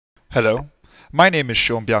Hello, my name is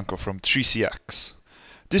Sean Bianco from 3CX.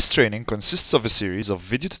 This training consists of a series of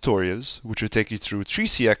video tutorials which will take you through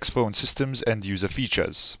 3CX phone systems and user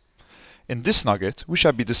features. In this nugget, we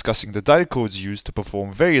shall be discussing the dial codes used to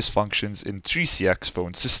perform various functions in 3CX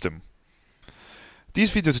phone system.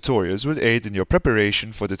 These video tutorials will aid in your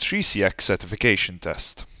preparation for the 3CX certification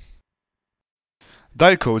test.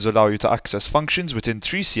 Dial codes allow you to access functions within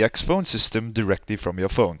 3CX phone system directly from your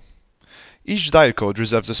phone. Each dial code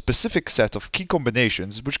reserves a specific set of key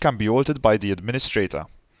combinations which can be altered by the administrator.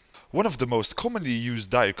 One of the most commonly used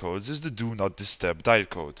dial codes is the Do Not Disturb dial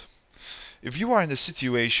code. If you are in a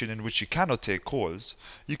situation in which you cannot take calls,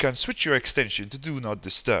 you can switch your extension to Do Not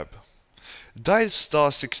Disturb. Dial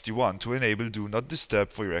 *61 to enable Do Not Disturb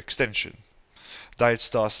for your extension. Dial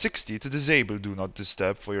 *60 to disable Do Not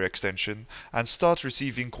Disturb for your extension and start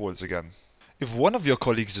receiving calls again. If one of your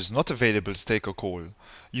colleagues is not available to take a call,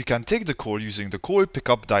 you can take the call using the call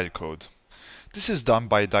pickup dial code. This is done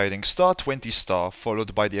by dialing *20*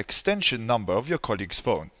 followed by the extension number of your colleague's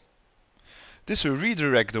phone. This will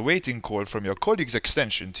redirect the waiting call from your colleague's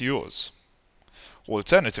extension to yours.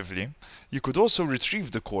 Alternatively, you could also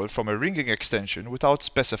retrieve the call from a ringing extension without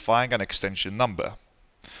specifying an extension number.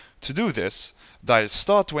 To do this, dial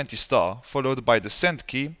 *20* followed by the send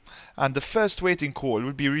key, and the first waiting call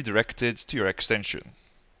will be redirected to your extension.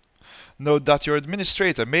 Note that your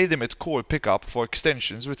administrator may limit call pickup for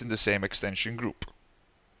extensions within the same extension group.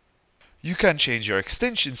 You can change your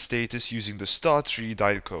extension status using the *3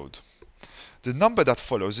 dial code. The number that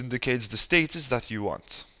follows indicates the status that you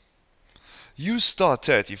want. Use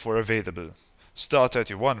 *30 for available,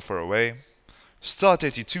 *31 for away,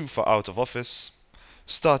 *32 for out of office,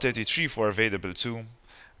 *33 for available too,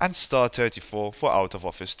 and *34 for out of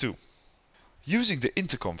office too. Using the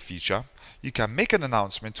intercom feature, you can make an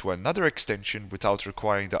announcement to another extension without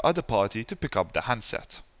requiring the other party to pick up the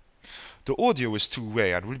handset. The audio is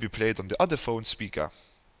two-way and will be played on the other phone speaker.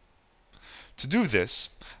 To do this,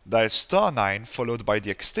 dial *9 followed by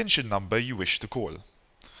the extension number you wish to call.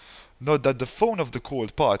 Note that the phone of the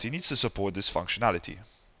called party needs to support this functionality.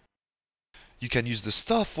 You can use the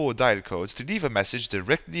 *4 dial code to leave a message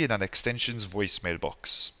directly in an extension's voicemail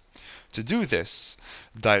box. To do this,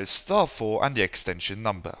 dial *4 and the extension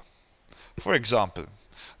number. For example,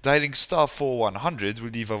 dialing *4100 will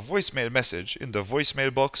leave a voicemail message in the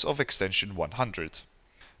voicemail box of extension 100.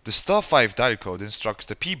 The *5 dial code instructs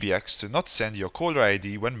the PBX to not send your caller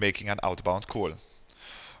ID when making an outbound call.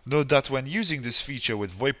 Note that when using this feature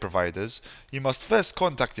with VoIP providers, you must first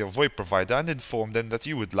contact your VoIP provider and inform them that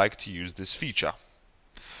you would like to use this feature.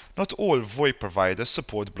 Not all VoIP providers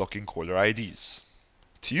support blocking caller IDs.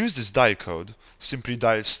 To use this dial code, simply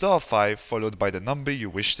dial *5 followed by the number you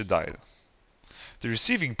wish to dial. The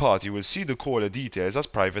receiving party will see the caller details as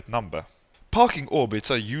private number. Parking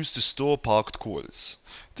orbits are used to store parked calls.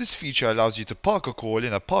 This feature allows you to park a call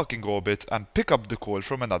in a parking orbit and pick up the call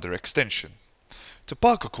from another extension. To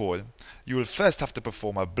park a call, you will first have to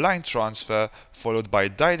perform a blind transfer followed by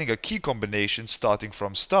dialing a key combination starting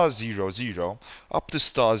from *00 up to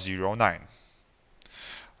 *09.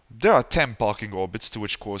 There are 10 parking orbits to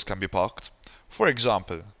which calls can be parked. For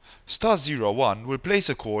example, *01 will place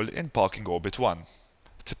a call in parking orbit 1.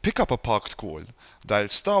 To pick up a parked call, dial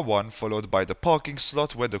 *1 followed by the parking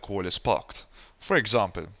slot where the call is parked. For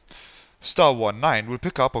example, *19 will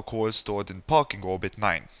pick up a call stored in parking orbit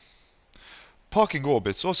 9. Parking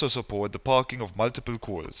orbits also support the parking of multiple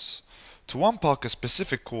calls. To unpark a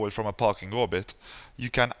specific call from a parking orbit, you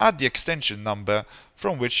can add the extension number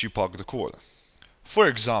from which you park the call. For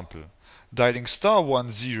example, dialing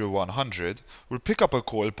 *10100 will pick up a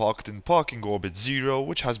call parked in parking orbit 0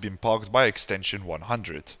 which has been parked by extension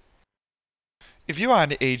 100. If you are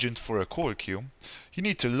an agent for a call queue, you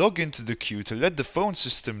need to log into the queue to let the phone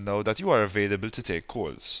system know that you are available to take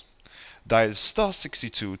calls. Dial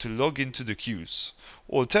 *62 to log into the queues.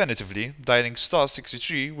 Alternatively, dialing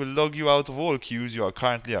 *63 will log you out of all queues you are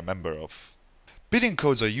currently a member of. Billing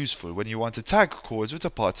codes are useful when you want to tag calls with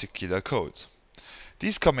a particular code.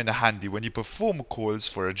 These come in handy when you perform calls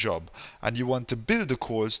for a job and you want to bill the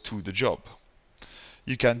calls to the job.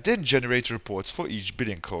 You can then generate reports for each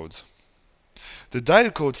billing code. The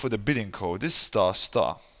dial code for the billing code is **.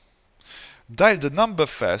 Dial the number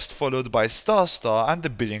first followed by ** and the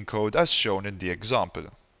billing code as shown in the example.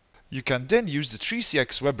 You can then use the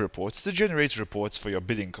 3CX web reports to generate reports for your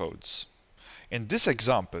billing codes. In this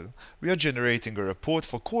example, we are generating a report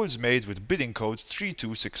for calls made with billing code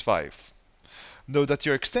 3265. Note that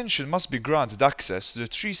your extension must be granted access to the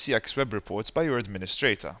 3CX web reports by your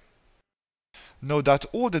administrator. Note that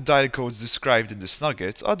all the dial codes described in this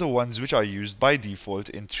nugget are the ones which are used by default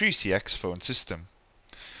in 3CX phone system.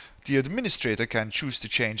 The administrator can choose to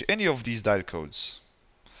change any of these dial codes.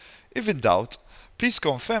 If in doubt, please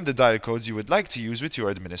confirm the dial codes you would like to use with your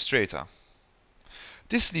administrator.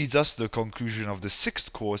 This leads us to the conclusion of the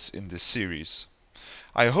 6th course in this series.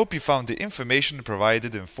 I hope you found the information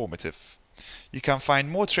provided informative. You can find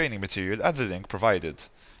more training material at the link provided.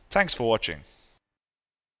 Thanks for watching.